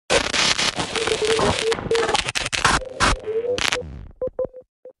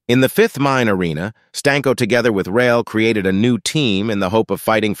In the fifth mine arena, Stanko together with Rale created a new team in the hope of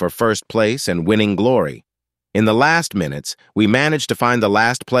fighting for first place and winning glory. In the last minutes, we managed to find the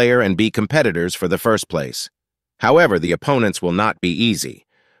last player and be competitors for the first place. However, the opponents will not be easy.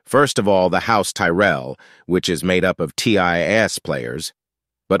 First of all, the house Tyrell, which is made up of TIS players,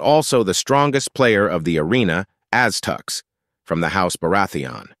 but also the strongest player of the arena, Aztux, from the house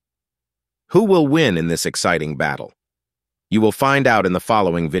Baratheon. Who will win in this exciting battle? You will find out in the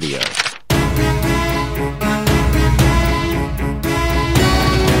following video.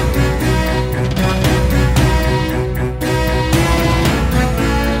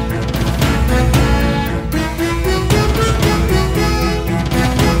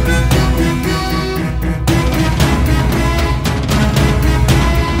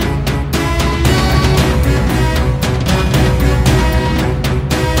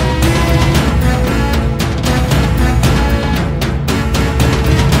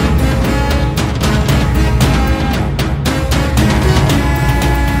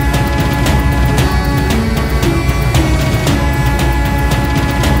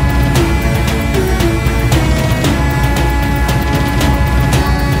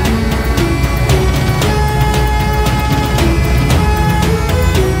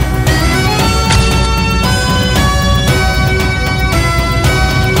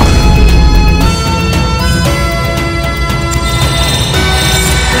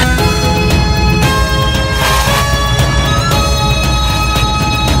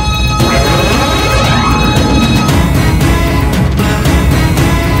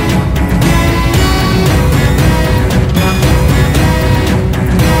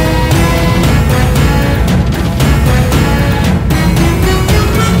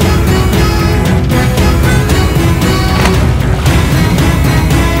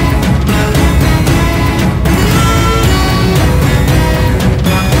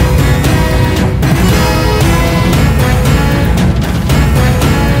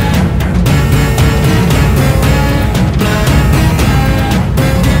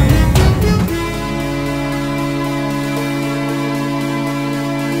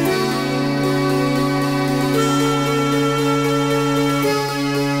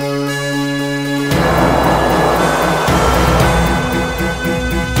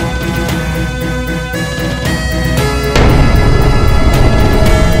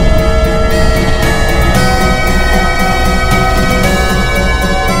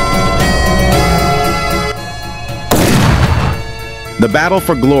 The battle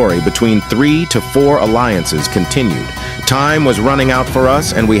for glory between 3 to 4 alliances continued. Time was running out for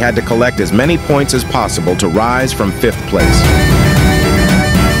us, and we had to collect as many points as possible to rise from 5th place.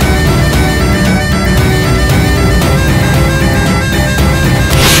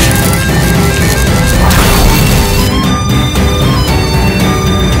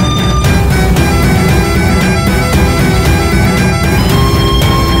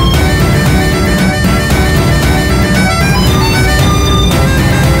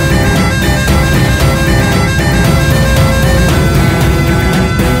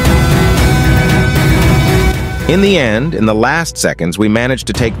 In the end, in the last seconds, we managed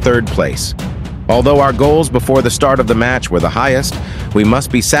to take 3rd place. Although our goals before the start of the match were the highest, we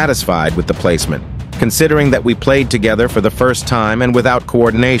must be satisfied with the placement, considering that we played together for the first time and without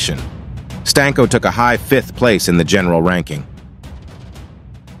coordination. Stanko took a high 5th place in the general ranking.